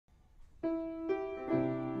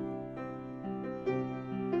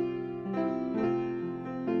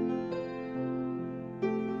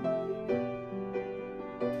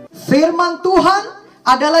Firman Tuhan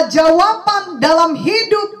adalah jawaban dalam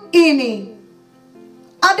hidup ini.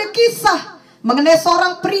 Ada kisah mengenai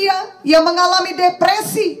seorang pria yang mengalami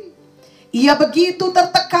depresi. Ia begitu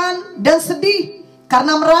tertekan dan sedih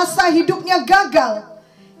karena merasa hidupnya gagal.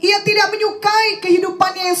 Ia tidak menyukai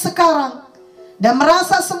kehidupannya yang sekarang dan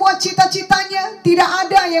merasa semua cita-citanya tidak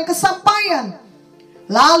ada yang kesampaian.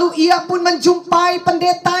 Lalu ia pun menjumpai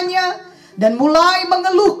pendetanya dan mulai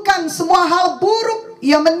mengeluhkan semua hal buruk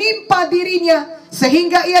yang menimpa dirinya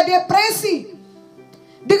sehingga ia depresi.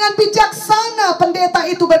 Dengan bijaksana pendeta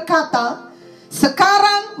itu berkata,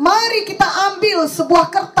 "Sekarang mari kita ambil sebuah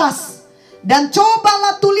kertas dan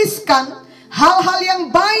cobalah tuliskan hal-hal yang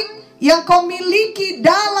baik yang kau miliki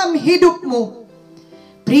dalam hidupmu."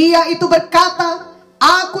 Pria itu berkata,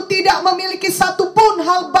 "Aku tidak memiliki satupun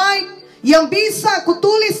hal baik yang bisa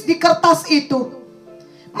kutulis di kertas itu."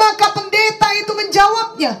 Maka pendeta itu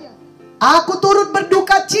menjawabnya, "Aku turut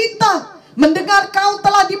berduka cita mendengar kau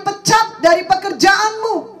telah dipecat dari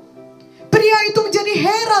pekerjaanmu." Pria itu menjadi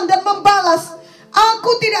heran dan membalas,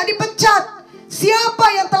 "Aku tidak dipecat. Siapa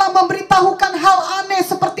yang telah memberitahukan hal aneh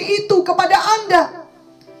seperti itu kepada Anda?"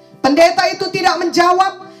 Pendeta itu tidak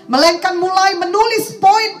menjawab, melainkan mulai menulis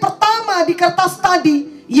poin pertama di kertas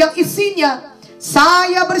tadi yang isinya,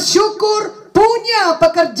 "Saya bersyukur punya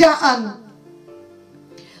pekerjaan."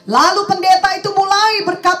 Lalu pendeta itu mulai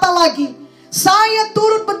berkata lagi, "Saya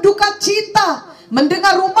turut berduka cita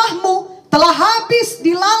mendengar rumahmu telah habis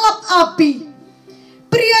dilalap api."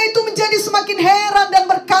 Pria itu menjadi semakin heran dan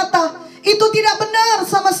berkata, "Itu tidak benar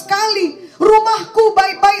sama sekali. Rumahku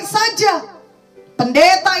baik-baik saja."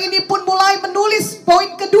 Pendeta ini pun mulai menulis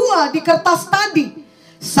poin kedua di kertas tadi,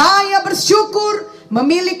 "Saya bersyukur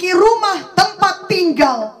memiliki rumah tempat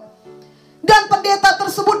tinggal." Dan pendeta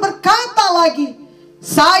tersebut berkata lagi,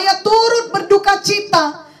 "Saya turut berduka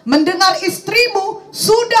cita mendengar istrimu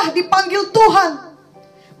sudah dipanggil Tuhan."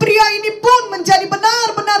 Pria ini pun menjadi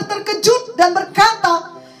benar-benar terkejut dan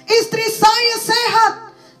berkata, "Istri saya sehat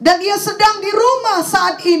dan ia sedang di rumah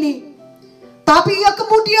saat ini." Tapi ia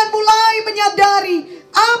kemudian mulai menyadari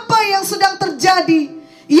apa yang sedang terjadi,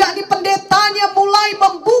 yakni pendetanya mulai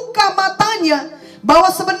membuka matanya bahwa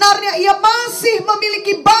sebenarnya ia masih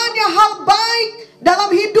memiliki banyak hal baik dalam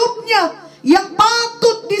hidupnya yang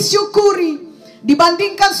patut disyukuri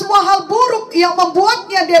dibandingkan semua hal buruk yang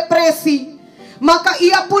membuatnya depresi. Maka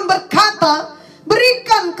ia pun berkata,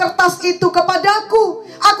 "Berikan kertas itu kepadaku,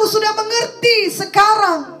 aku sudah mengerti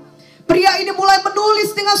sekarang." Pria ini mulai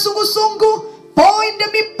menulis dengan sungguh-sungguh poin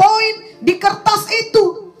demi poin di kertas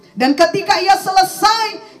itu. Dan ketika ia selesai,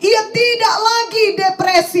 ia tidak lagi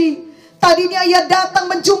depresi. Tadinya ia datang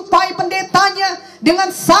menjumpai pendetanya dengan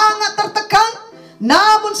sangat tertekan,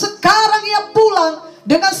 namun sekarang ia pulang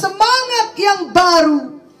dengan semangat yang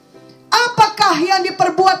baru. Apakah yang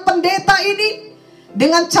diperbuat pendeta ini?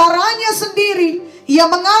 Dengan caranya sendiri, ia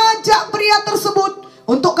mengajak pria tersebut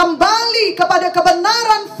untuk kembali kepada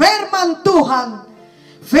kebenaran firman Tuhan.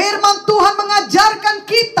 Firman Tuhan mengajarkan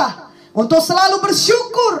kita untuk selalu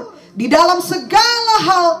bersyukur di dalam segala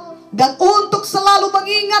hal dan untuk selalu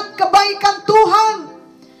mengingat kebaikan Tuhan.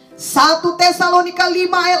 1 Tesalonika 5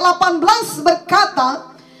 ayat 18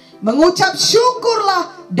 berkata, "Mengucap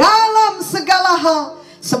syukurlah dalam segala hal,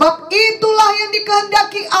 sebab itulah yang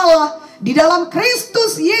dikehendaki Allah di dalam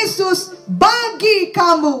Kristus Yesus bagi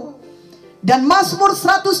kamu." Dan Mazmur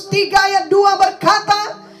 103 ayat 2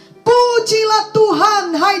 berkata, "Pujilah Tuhan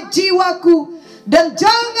hai jiwaku, dan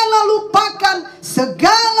janganlah lupakan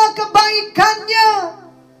segala kebaikannya."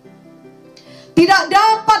 Tidak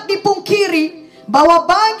dapat dipungkiri bahwa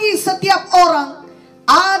bagi setiap orang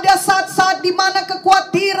ada saat-saat di mana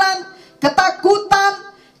kekhawatiran, ketakutan,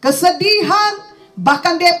 kesedihan,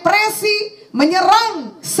 bahkan depresi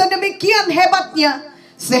menyerang sedemikian hebatnya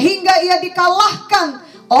sehingga ia dikalahkan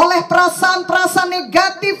oleh perasaan-perasaan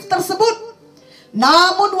negatif tersebut.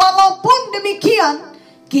 Namun walaupun demikian,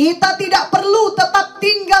 kita tidak perlu tetap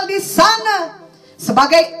tinggal di sana.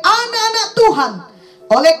 Sebagai anak-anak Tuhan,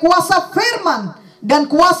 oleh kuasa firman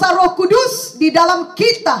dan kuasa Roh Kudus di dalam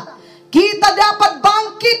kita, kita dapat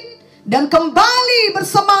bangkit dan kembali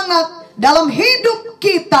bersemangat dalam hidup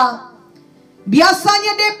kita.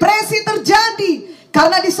 Biasanya depresi terjadi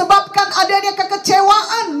karena disebabkan adanya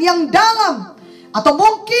kekecewaan yang dalam, atau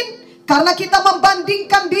mungkin karena kita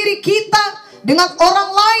membandingkan diri kita dengan orang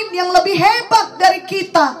lain yang lebih hebat dari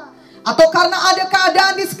kita, atau karena ada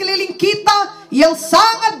keadaan di sekeliling kita yang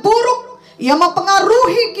sangat buruk yang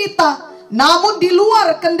mempengaruhi kita, namun di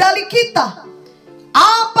luar kendali kita.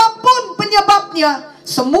 Apapun penyebabnya,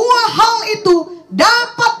 semua hal itu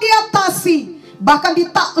dapat diatasi, bahkan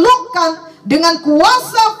ditaklukkan dengan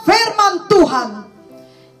kuasa firman Tuhan.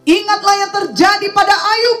 Ingatlah yang terjadi pada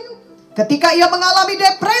Ayub ketika ia mengalami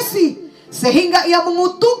depresi sehingga ia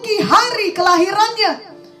mengutuki hari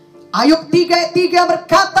kelahirannya. Ayub 3:3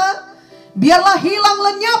 berkata, biarlah hilang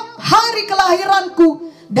lenyap hari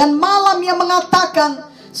kelahiranku, dan malam yang mengatakan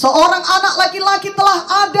seorang anak laki-laki telah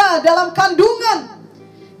ada dalam kandungan.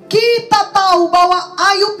 Kita tahu bahwa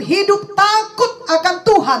Ayub hidup takut akan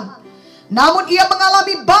Tuhan, namun ia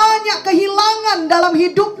mengalami banyak kehilangan dalam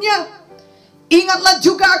hidupnya. Ingatlah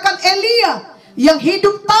juga akan Elia yang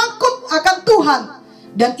hidup takut akan Tuhan,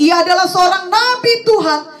 dan ia adalah seorang nabi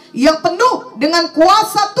Tuhan yang penuh dengan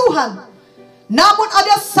kuasa Tuhan. Namun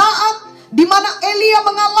ada saat di mana Elia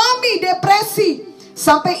mengalami depresi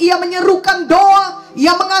sampai ia menyerukan doa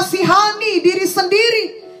yang mengasihani diri sendiri,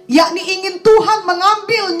 yakni ingin Tuhan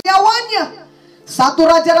mengambil nyawanya. 1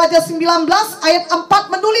 Raja-Raja 19 ayat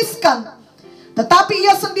 4 menuliskan, tetapi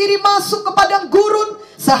ia sendiri masuk ke padang gurun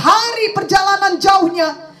sehari perjalanan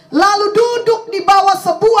jauhnya, lalu duduk di bawah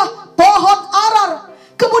sebuah pohon arar.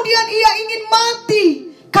 Kemudian ia ingin mati.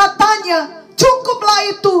 Katanya, cukuplah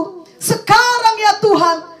itu. Sekarang ya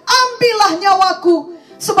Tuhan, ambillah nyawaku,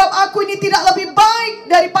 sebab aku ini tidak lebih baik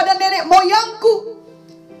daripada nenek moyangku.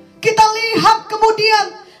 Kita lihat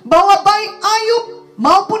kemudian bahwa baik Ayub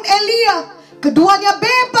maupun Elia, keduanya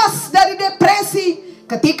bebas dari depresi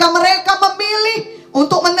ketika mereka memilih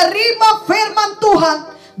untuk menerima firman Tuhan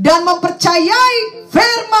dan mempercayai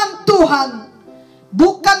firman Tuhan.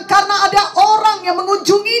 Bukan karena ada orang yang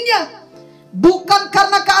mengunjunginya, bukan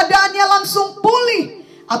karena keadaannya langsung pulih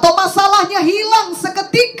atau masalahnya hilang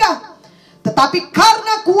seketika, tetapi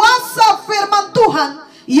karena kuasa firman Tuhan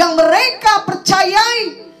yang mereka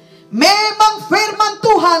percayai. Memang firman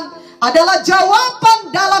Tuhan adalah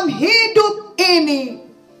jawaban dalam hidup ini.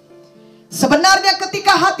 Sebenarnya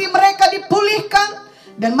ketika hati mereka dipulihkan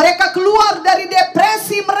dan mereka keluar dari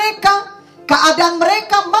depresi mereka, keadaan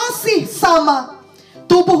mereka masih sama.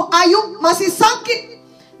 Tubuh Ayub masih sakit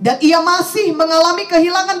dan ia masih mengalami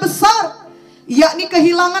kehilangan besar, yakni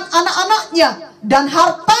kehilangan anak-anaknya dan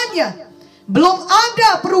hartanya. Belum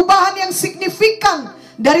ada perubahan yang signifikan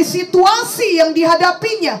dari situasi yang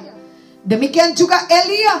dihadapinya. Demikian juga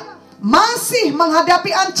Elia masih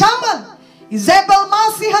menghadapi ancaman. Izebel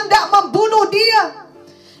masih hendak membunuh dia.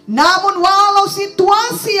 Namun walau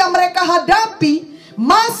situasi yang mereka hadapi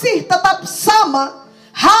masih tetap sama,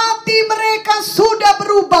 hati mereka sudah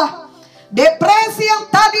berubah. Depresi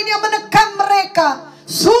yang tadinya menekan mereka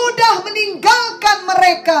sudah meninggalkan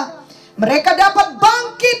mereka. Mereka dapat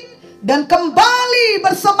bangkit dan kembali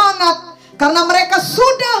bersemangat karena mereka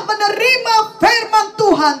sudah menerima firman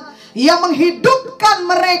Tuhan yang menghidupkan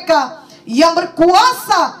mereka, yang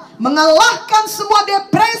berkuasa mengalahkan semua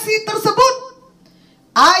depresi tersebut.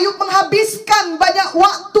 Ayub menghabiskan banyak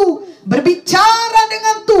waktu berbicara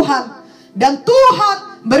dengan Tuhan, dan Tuhan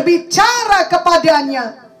berbicara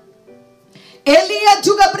kepadanya. Elia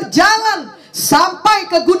juga berjalan sampai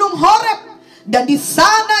ke Gunung Horeb, dan di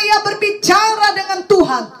sana ia berbicara dengan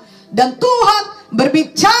Tuhan, dan Tuhan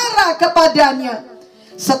berbicara kepadanya.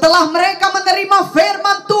 Setelah mereka menerima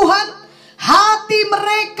firman Tuhan, hati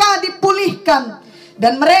mereka dipulihkan,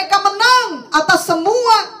 dan mereka menang atas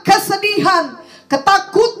semua kesedihan,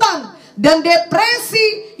 ketakutan, dan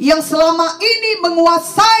depresi yang selama ini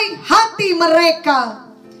menguasai hati mereka.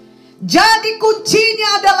 Jadi kuncinya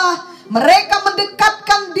adalah mereka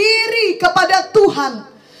mendekatkan diri kepada Tuhan.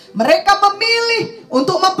 Mereka memilih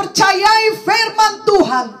untuk mempercayai firman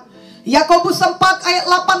Tuhan. Yakobus 4 ayat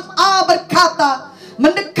 8a berkata,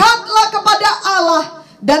 mendekatlah kepada Allah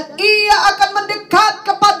dan Ia akan mendekat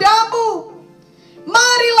kepadamu.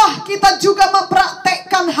 Marilah kita juga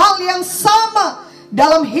mempraktekkan hal yang sama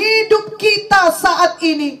dalam hidup kita saat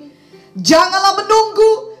ini. Janganlah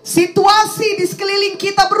menunggu situasi di sekeliling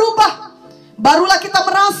kita berubah, barulah kita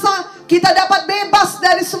merasa kita dapat bebas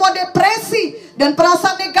dari semua depresi dan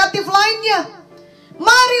perasaan negatif lainnya.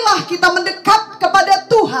 Marilah kita mendekat kepada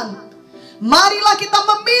Tuhan. Marilah kita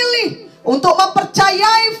memilih untuk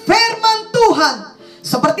mempercayai firman Tuhan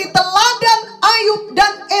seperti teladan Ayub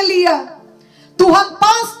dan Elia. Tuhan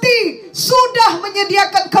pasti sudah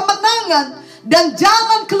menyediakan kemenangan dan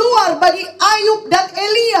jalan keluar bagi Ayub dan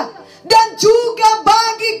Elia, dan juga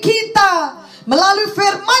bagi kita melalui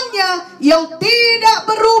firman-Nya yang tidak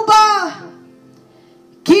berubah.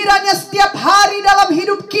 Kiranya setiap hari dalam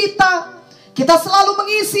hidup kita, kita selalu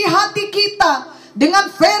mengisi hati kita dengan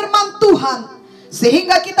firman Tuhan,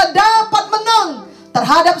 sehingga kita dapat menang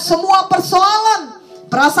terhadap semua persoalan,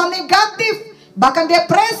 perasaan negatif, bahkan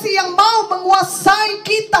depresi yang mau menguasai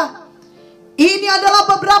kita. Ini adalah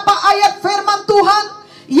beberapa ayat firman Tuhan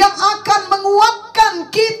yang akan menguatkan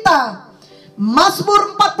kita.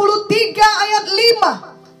 Mazmur 43 ayat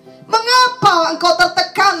 5. Mengapa engkau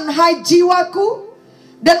tertekan, hai jiwaku?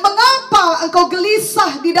 Dan mengapa engkau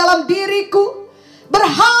gelisah di dalam diriku?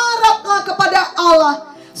 Berharaplah kepada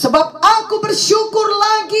Allah, sebab aku bersyukur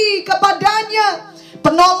lagi kepadanya,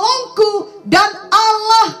 penolongku dan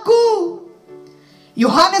Allahku.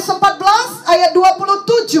 Yohanes 14 ayat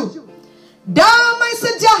 27. Damai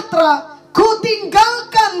sejahtera ku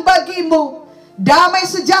tinggalkan bagimu, damai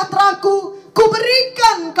sejahteraku ku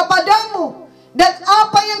berikan kepadamu. Dan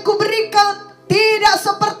apa yang ku berikan tidak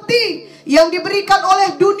seperti yang diberikan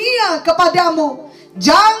oleh dunia kepadamu.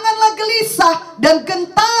 Janganlah gelisah dan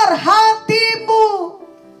gentar hatimu.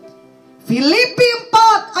 Filipi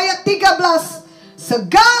 4 ayat 13.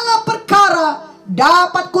 Segala perkara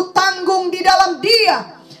dapat kutanggung di dalam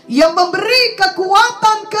Dia yang memberi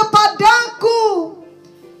kekuatan kepadaku.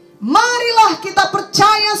 Marilah kita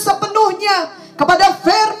percaya sepenuhnya kepada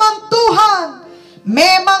firman Tuhan.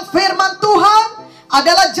 Memang firman Tuhan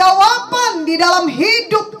adalah jawaban di dalam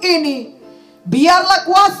hidup ini. Biarlah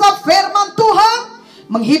kuasa firman Tuhan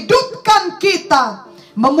menghidupkan kita,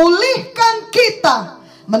 memulihkan kita,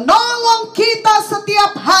 menolong kita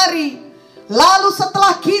setiap hari. Lalu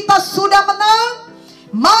setelah kita sudah menang,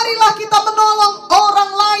 marilah kita menolong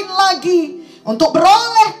orang lain lagi untuk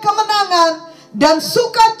beroleh kemenangan dan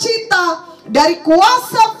sukacita dari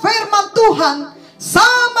kuasa firman Tuhan,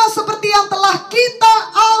 sama seperti yang telah kita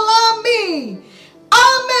alami.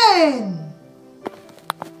 Amin.